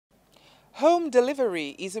Home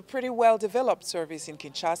delivery is a pretty well-developed service in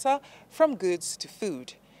Kinshasa, from goods to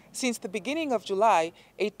food. Since the beginning of July,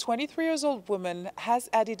 a 23-year-old woman has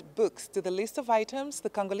added books to the list of items the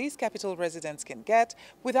Congolese capital residents can get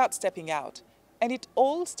without stepping out. And it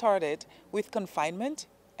all started with confinement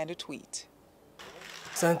and a tweet.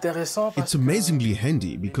 It's amazingly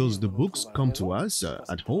handy because the books come to us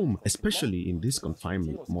at home, especially in this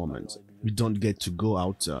confinement moment. We don't get to go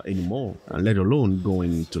out anymore, let alone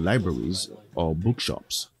going to libraries or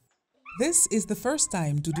bookshops. This is the first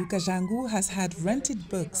time Dudu Kajangu has had rented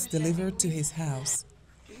books delivered to his house.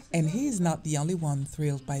 And he is not the only one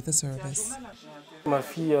thrilled by the service.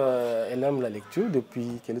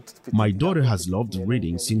 My daughter has loved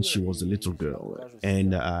reading since she was a little girl,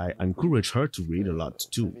 and I encourage her to read a lot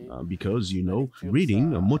too, because, you know,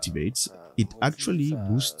 reading motivates. It actually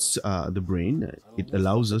boosts the brain. It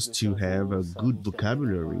allows us to have a good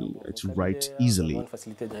vocabulary to write easily.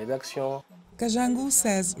 Kajangu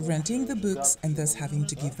says renting the books and thus having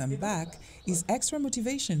to give them back is extra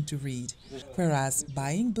motivation to read, whereas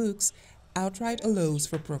buying books outright allows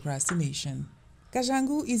for procrastination.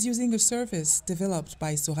 Kajangu is using a service developed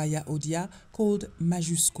by Soraya Odia called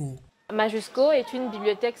Majusco. Majusco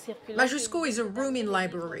is a rooming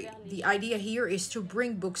library. The idea here is to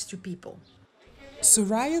bring books to people.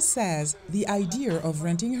 Soraya says the idea of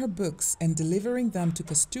renting her books and delivering them to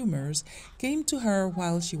customers came to her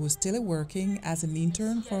while she was still working as an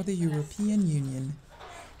intern for the European Union.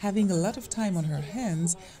 Having a lot of time on her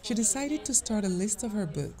hands, she decided to start a list of her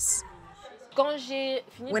books.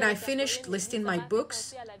 When I finished listing my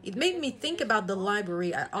books, it made me think about the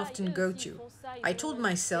library I often go to. I told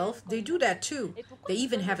myself, they do that too. They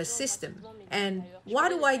even have a system. And why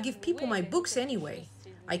do I give people my books anyway?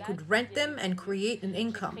 I could rent them and create an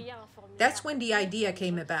income. That's when the idea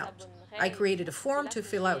came about. I created a form to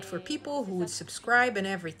fill out for people who would subscribe and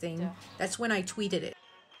everything. That's when I tweeted it.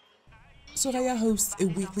 Soraya hosts a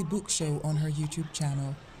weekly book show on her YouTube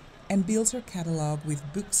channel and builds her catalog with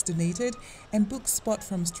books donated and books bought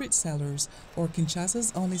from street sellers or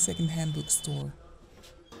Kinshasa's only second-hand bookstore.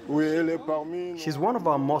 She's one of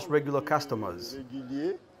our most regular customers.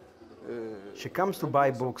 She comes to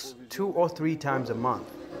buy books 2 or 3 times a month.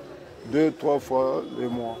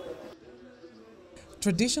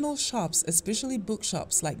 Traditional shops, especially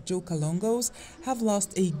bookshops like Joe Kalongo's, have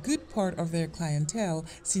lost a good part of their clientele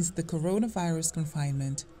since the coronavirus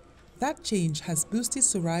confinement. That change has boosted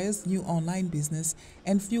Soraya's new online business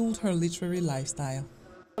and fueled her literary lifestyle.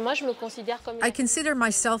 I consider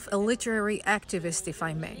myself a literary activist, if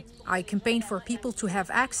I may. I campaign for people to have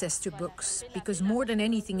access to books, because more than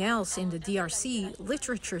anything else in the DRC,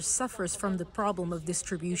 literature suffers from the problem of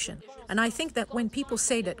distribution. And I think that when people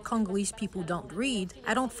say that Congolese people don't read,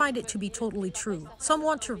 I don't find it to be totally true. Some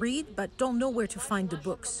want to read, but don't know where to find the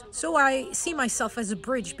books. So I see myself as a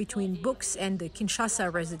bridge between books and the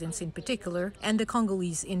Kinshasa residents in particular, and the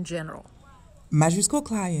Congolese in general. Majusco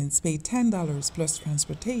clients pay $10 plus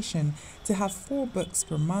transportation to have 4 books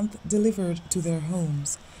per month delivered to their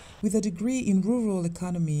homes. With a degree in rural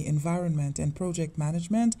economy, environment, and project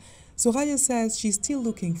management, Soraya says she's still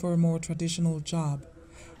looking for a more traditional job.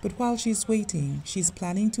 But while she's waiting, she's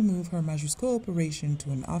planning to move her Majusco operation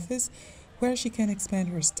to an office where she can expand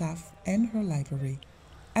her staff and her library.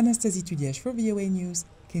 Anasthasie Tudieshe for VOA News,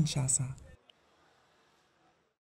 Kinshasa.